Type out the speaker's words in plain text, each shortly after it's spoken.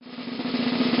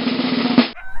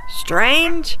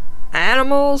Strange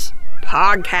Animals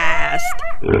Podcast.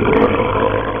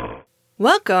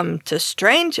 Welcome to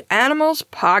Strange Animals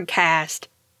Podcast.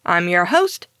 I'm your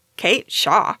host, Kate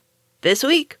Shaw. This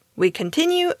week, we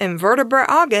continue Invertebrate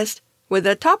August with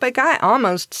a topic I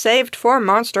almost saved for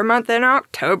Monster Month in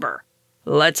October.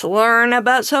 Let's learn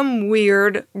about some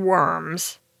weird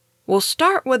worms. We'll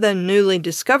start with a newly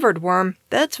discovered worm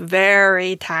that's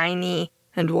very tiny,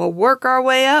 and we'll work our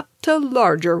way up to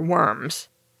larger worms.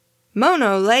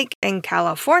 Mono Lake in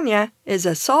California is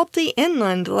a salty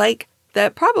inland lake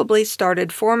that probably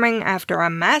started forming after a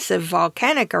massive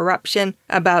volcanic eruption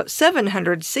about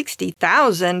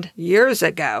 760,000 years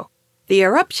ago. The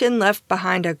eruption left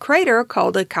behind a crater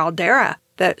called a caldera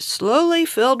that slowly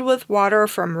filled with water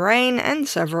from rain and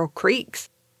several creeks.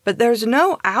 But there's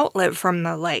no outlet from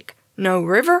the lake, no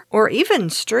river or even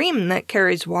stream that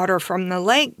carries water from the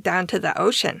lake down to the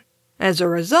ocean. As a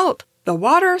result, the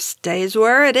water stays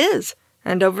where it is,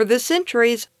 and over the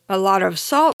centuries, a lot of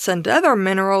salts and other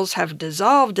minerals have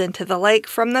dissolved into the lake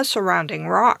from the surrounding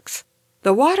rocks.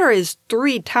 The water is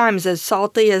 3 times as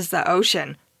salty as the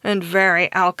ocean, and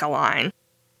very alkaline.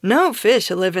 No fish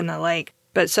live in the lake,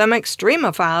 but some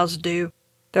extremophiles do.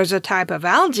 There's a type of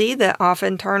algae that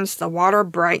often turns the water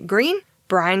bright green,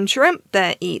 brine shrimp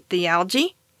that eat the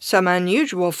algae, some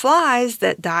unusual flies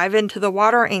that dive into the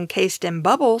water encased in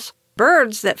bubbles,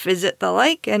 birds that visit the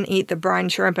lake and eat the brine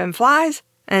shrimp and flies,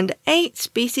 and 8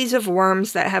 species of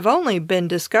worms that have only been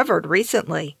discovered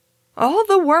recently. All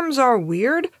the worms are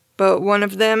weird, but one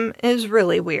of them is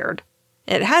really weird.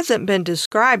 It hasn't been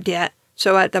described yet,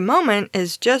 so at the moment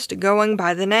is just going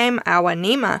by the name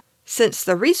Awanima, since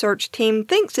the research team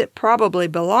thinks it probably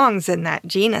belongs in that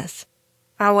genus.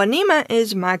 Awanima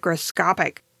is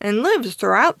microscopic and lives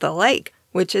throughout the lake,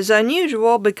 which is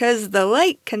unusual because the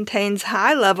lake contains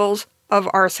high levels of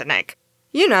arsenic.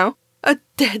 You know, a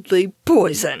deadly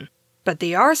poison. But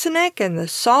the arsenic and the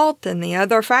salt and the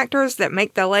other factors that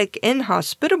make the lake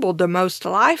inhospitable to most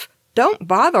life don't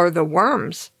bother the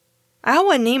worms.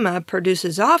 Awanima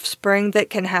produces offspring that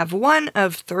can have one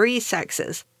of 3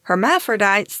 sexes,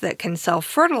 hermaphrodites that can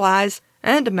self-fertilize,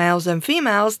 and males and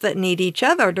females that need each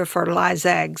other to fertilize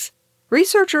eggs.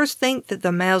 Researchers think that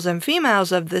the males and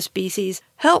females of the species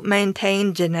help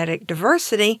maintain genetic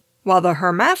diversity, while the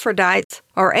hermaphrodites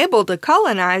are able to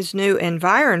colonize new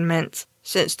environments,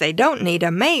 since they don't need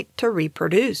a mate to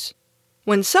reproduce.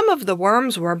 When some of the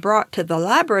worms were brought to the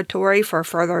laboratory for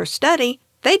further study,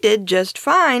 they did just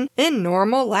fine in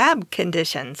normal lab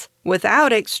conditions,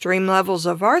 without extreme levels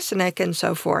of arsenic and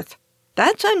so forth.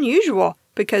 That's unusual,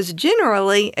 because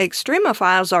generally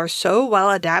extremophiles are so well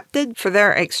adapted for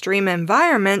their extreme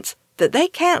environments that they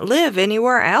can't live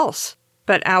anywhere else.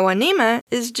 But Awanima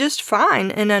is just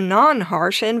fine in a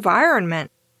non-harsh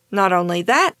environment. Not only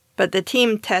that, but the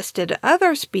team tested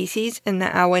other species in the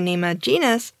Awanima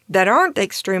genus that aren't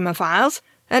extremophiles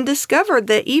and discovered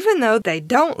that even though they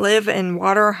don't live in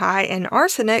water high in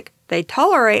arsenic, they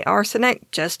tolerate arsenic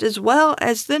just as well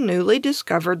as the newly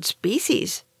discovered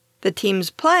species. The team's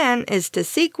plan is to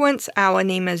sequence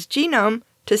Awanima's genome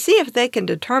to see if they can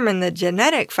determine the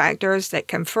genetic factors that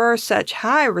confer such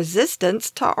high resistance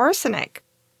to arsenic.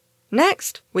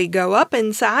 Next, we go up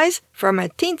in size from a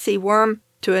teensy worm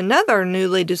to another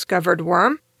newly discovered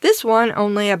worm, this one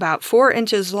only about 4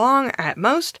 inches long at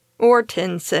most, or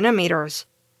 10 centimeters.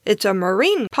 It's a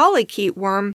marine polychaete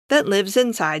worm that lives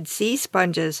inside sea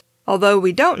sponges, although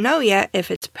we don't know yet if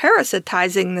it's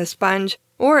parasitizing the sponge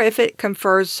or if it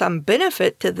confers some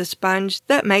benefit to the sponge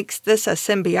that makes this a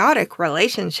symbiotic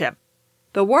relationship.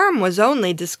 The worm was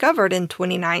only discovered in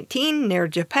 2019 near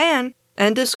Japan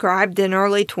and described in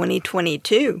early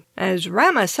 2022 as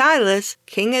Ramacylus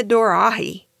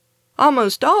kingidorahi.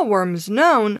 Almost all worms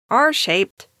known are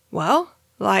shaped, well,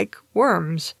 like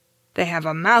worms. They have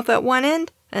a mouth at one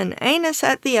end, an anus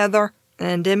at the other,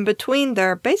 and in between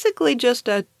they're basically just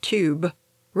a tube.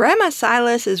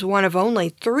 Ramacylus is one of only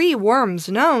 3 worms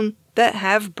known that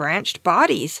have branched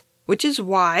bodies, which is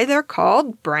why they're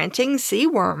called branching sea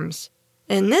worms.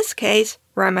 In this case,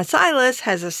 Ramacylus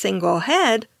has a single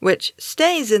head, which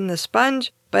stays in the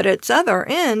sponge, but its other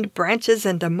end branches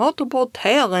into multiple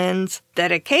tail ends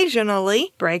that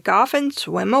occasionally break off and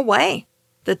swim away.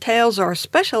 The tails are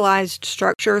specialized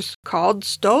structures called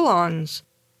stolons.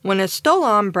 When a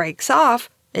stolon breaks off,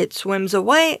 it swims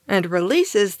away and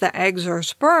releases the eggs or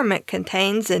sperm it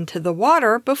contains into the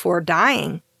water before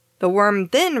dying. The worm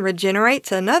then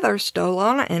regenerates another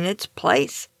stolon in its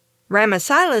place.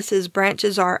 Ramacylus'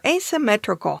 branches are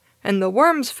asymmetrical, and the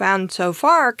worms found so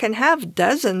far can have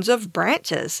dozens of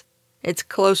branches. Its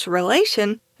close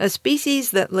relation, a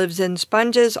species that lives in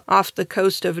sponges off the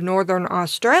coast of northern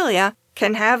Australia,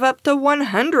 can have up to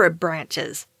 100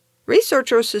 branches.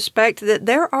 Researchers suspect that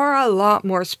there are a lot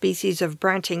more species of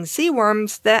branching sea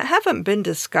worms that haven't been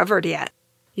discovered yet.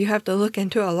 You have to look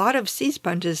into a lot of sea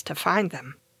sponges to find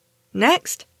them.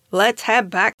 Next, let's head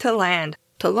back to land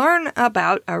to learn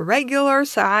about a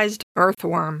regular-sized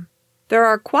earthworm. There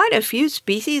are quite a few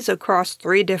species across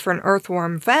 3 different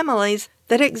earthworm families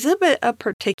that exhibit a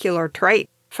particular trait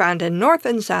found in North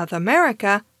and South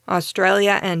America,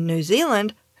 Australia and New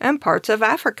Zealand, and parts of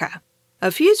Africa. A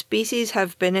few species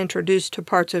have been introduced to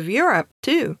parts of Europe,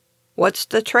 too. What's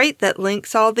the trait that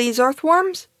links all these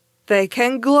earthworms? They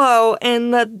can glow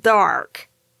in the dark.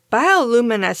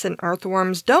 Bioluminescent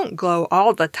earthworms don't glow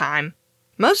all the time.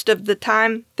 Most of the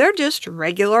time, they're just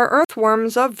regular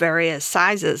earthworms of various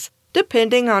sizes,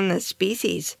 depending on the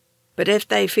species. But if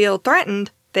they feel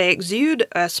threatened, they exude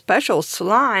a special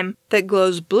slime that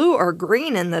glows blue or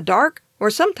green in the dark, or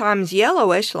sometimes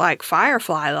yellowish like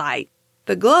firefly light.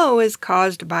 The glow is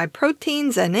caused by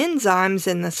proteins and enzymes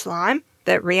in the slime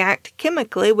that react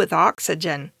chemically with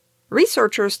oxygen.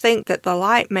 Researchers think that the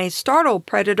light may startle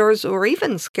predators or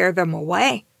even scare them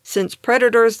away, since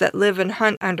predators that live and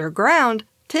hunt underground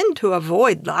tend to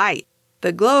avoid light.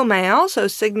 The glow may also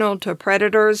signal to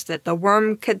predators that the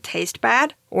worm could taste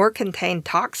bad or contain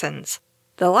toxins.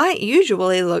 The light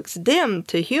usually looks dim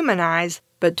to human eyes,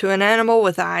 but to an animal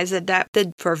with eyes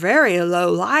adapted for very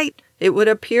low light, it would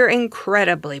appear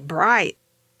incredibly bright.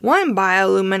 One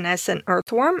bioluminescent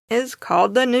earthworm is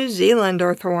called the New Zealand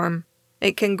earthworm.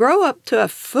 It can grow up to a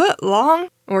foot long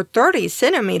or 30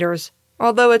 centimeters,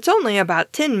 although it's only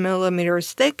about 10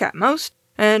 millimeters thick at most,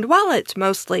 and while it's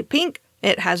mostly pink,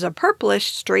 it has a purplish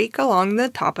streak along the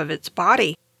top of its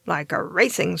body, like a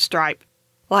racing stripe.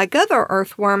 Like other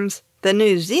earthworms, the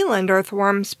New Zealand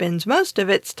earthworm spends most of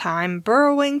its time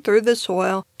burrowing through the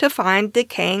soil to find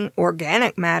decaying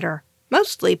organic matter,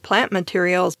 mostly plant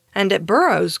materials, and it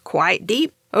burrows quite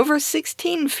deep, over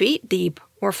 16 feet deep,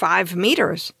 or 5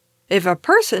 meters. If a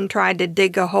person tried to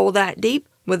dig a hole that deep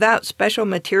without special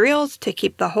materials to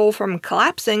keep the hole from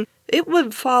collapsing, it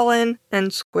would fall in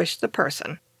and squish the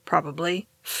person, probably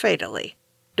fatally.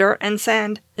 Dirt and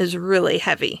sand is really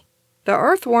heavy. The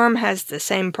earthworm has the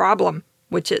same problem,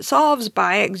 which it solves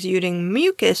by exuding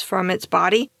mucus from its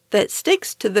body that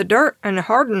sticks to the dirt and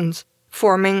hardens,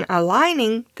 forming a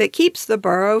lining that keeps the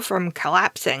burrow from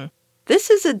collapsing. This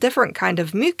is a different kind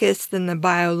of mucus than the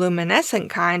bioluminescent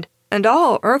kind, and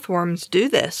all earthworms do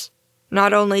this.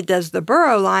 Not only does the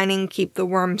burrow lining keep the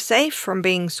worm safe from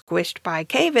being squished by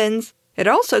cave-ins, it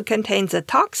also contains a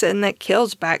toxin that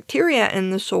kills bacteria in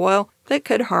the soil that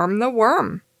could harm the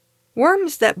worm.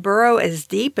 Worms that burrow as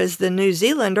deep as the New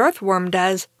Zealand earthworm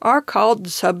does are called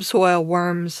subsoil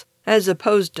worms, as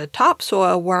opposed to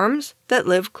topsoil worms that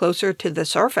live closer to the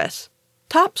surface.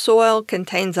 Topsoil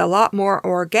contains a lot more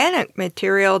organic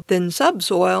material than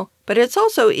subsoil, but it's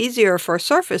also easier for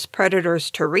surface predators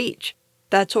to reach.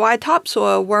 That's why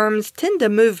topsoil worms tend to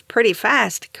move pretty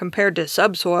fast compared to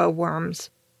subsoil worms.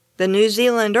 The New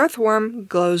Zealand earthworm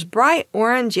glows bright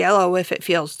orange-yellow if it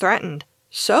feels threatened.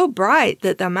 So bright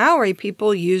that the Maori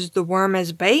people used the worm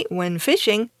as bait when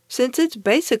fishing, since it's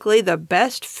basically the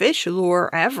best fish lure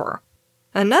ever.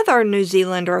 Another New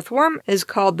Zealand earthworm is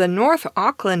called the North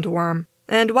Auckland worm,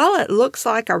 and while it looks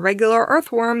like a regular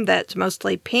earthworm that's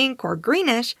mostly pink or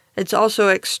greenish, it's also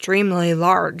extremely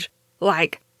large,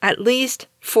 like at least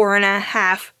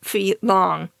 4.5 feet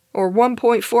long, or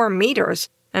 1.4 meters,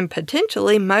 and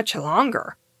potentially much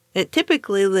longer. It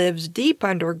typically lives deep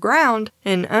underground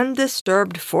in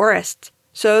undisturbed forests,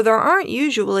 so there aren't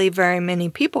usually very many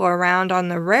people around on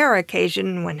the rare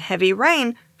occasion when heavy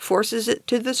rain forces it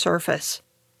to the surface.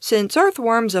 Since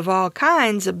earthworms of all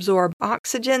kinds absorb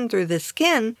oxygen through the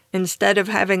skin instead of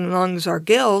having lungs or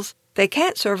gills, they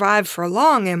can't survive for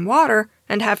long in water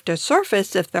and have to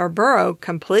surface if their burrow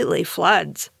completely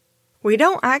floods. We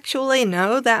don't actually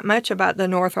know that much about the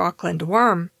North Auckland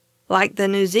worm. Like the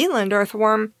New Zealand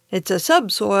earthworm, it's a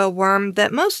subsoil worm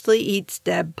that mostly eats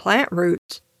dead plant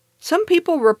roots. Some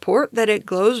people report that it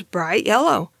glows bright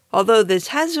yellow, although this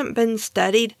hasn't been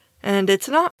studied, and it's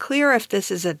not clear if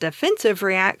this is a defensive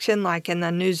reaction like in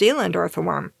the New Zealand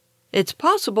earthworm. It's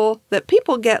possible that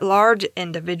people get large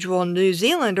individual New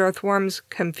Zealand earthworms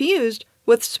confused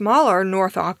with smaller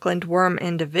North Auckland worm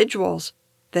individuals.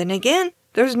 Then again,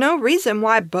 there's no reason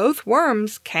why both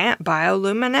worms can't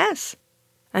bioluminesce.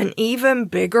 An even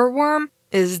bigger worm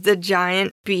is the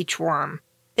giant beach worm.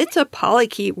 It's a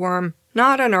polychaete worm,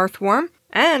 not an earthworm,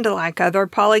 and like other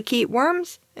polychaete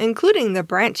worms, including the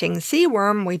branching sea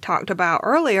worm we talked about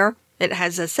earlier, It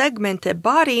has a segmented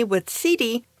body with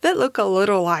setae that look a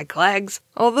little like legs,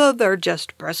 although they're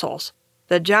just bristles.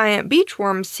 The giant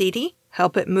beachworm setae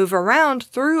help it move around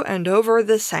through and over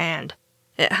the sand.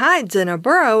 It hides in a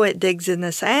burrow it digs in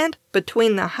the sand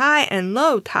between the high and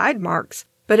low tide marks,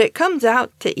 but it comes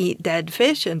out to eat dead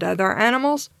fish and other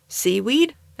animals,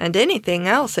 seaweed, and anything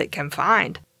else it can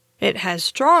find. It has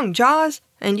strong jaws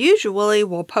and usually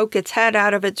will poke its head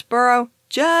out of its burrow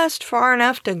just far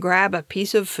enough to grab a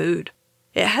piece of food.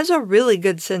 It has a really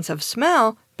good sense of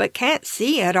smell, but can't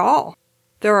see at all.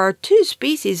 There are 2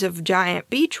 species of giant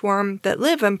beachworm that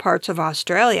live in parts of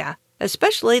Australia,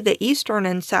 especially the eastern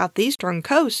and southeastern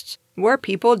coasts, where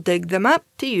people dig them up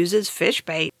to use as fish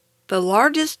bait. The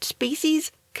largest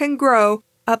species can grow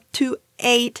up to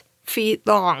 8 feet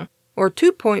long, or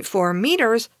 2.4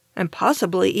 meters, and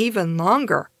possibly even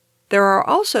longer. There are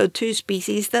also 2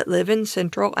 species that live in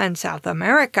Central and South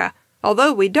America,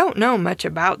 although we don't know much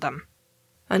about them.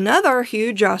 Another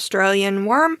huge Australian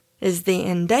worm is the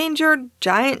endangered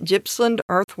giant Gippsland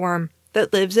earthworm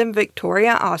that lives in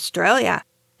Victoria, Australia.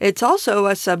 It's also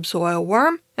a subsoil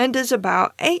worm and is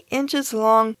about 8 inches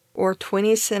long or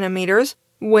 20 centimeters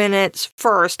when it's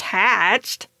first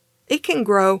hatched. It can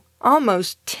grow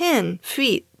almost 10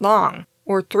 feet long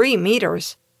or 3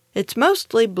 meters. It's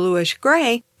mostly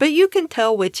bluish-gray, but you can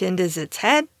tell which end is its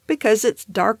head because it's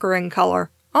darker in color,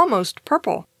 almost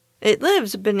purple. It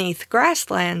lives beneath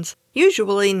grasslands,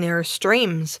 usually near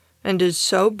streams, and is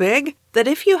so big that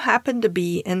if you happen to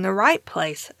be in the right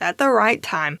place at the right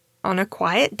time on a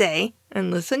quiet day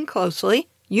and listen closely,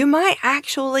 you might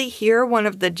actually hear one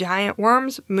of the giant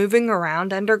worms moving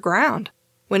around underground.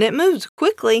 When it moves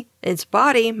quickly, its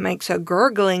body makes a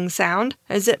gurgling sound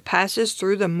as it passes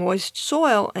through the moist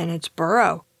soil in its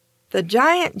burrow. The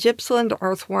giant Gippsland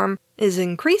earthworm is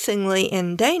increasingly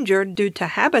endangered due to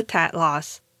habitat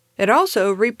loss. It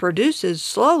also reproduces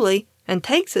slowly and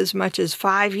takes as much as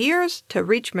 5 years to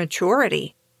reach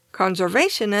maturity.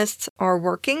 Conservationists are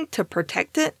working to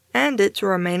protect it and its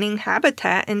remaining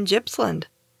habitat in Gippsland.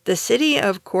 The city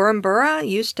of Korumburra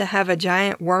used to have a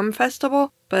giant worm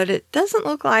festival, but it doesn't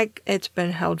look like it's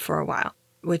been held for a while,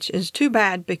 which is too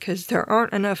bad because there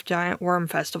aren't enough giant worm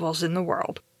festivals in the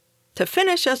world. To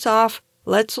finish us off,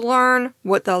 let's learn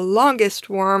what the longest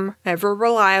worm ever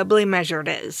reliably measured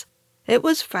is. It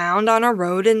was found on a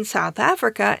road in South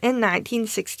Africa in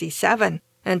 1967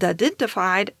 and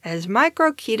identified as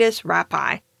Microchetus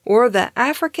rapi, or the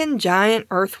African giant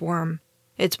earthworm.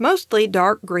 It's mostly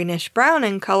dark greenish-brown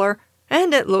in color,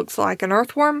 and it looks like an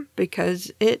earthworm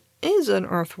because it is an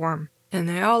earthworm, and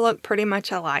they all look pretty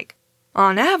much alike.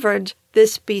 On average,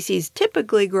 this species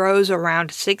typically grows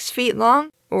around 6 feet long,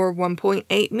 or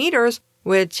 1.8 meters,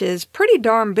 which is pretty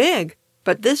darn big,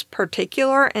 but this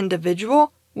particular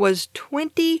individual was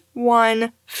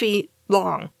 21 feet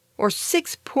long, or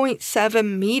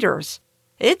 6.7 meters.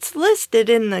 It's listed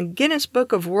in the Guinness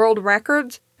Book of World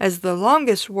Records as the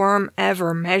longest worm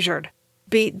ever measured.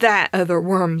 Beat that, other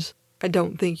worms. I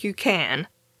don't think you can.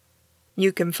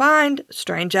 You can find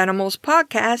Strange Animals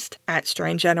Podcast at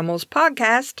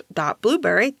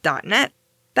strangeanimalspodcast.blueberry.net.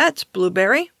 That's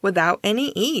blueberry without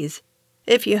any E's.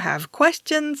 If you have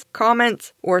questions,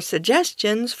 comments, or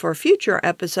suggestions for future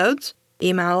episodes,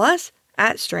 email us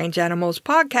at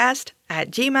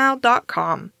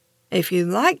strangeanimalspodcast@gmail.com. If you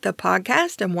like the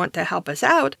podcast and want to help us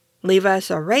out, leave us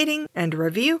a rating and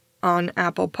review on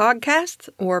Apple Podcasts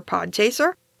or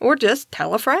Podchaser, or just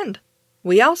tell a friend.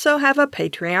 We also have a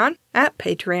Patreon at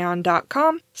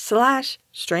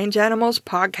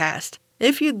patreon.com/strangeanimalspodcast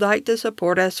if you'd like to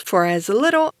support us for as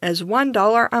little as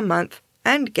 $1 a month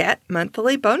and get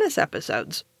monthly bonus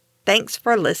episodes. Thanks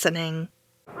for listening.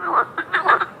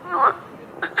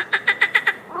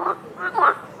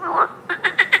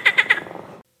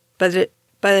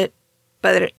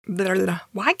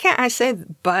 Why can't I say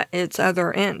but its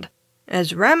other end?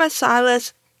 As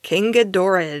Ramessilus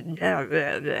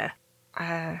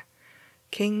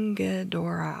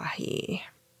kingidorahi.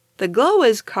 The glow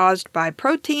is caused by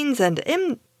proteins and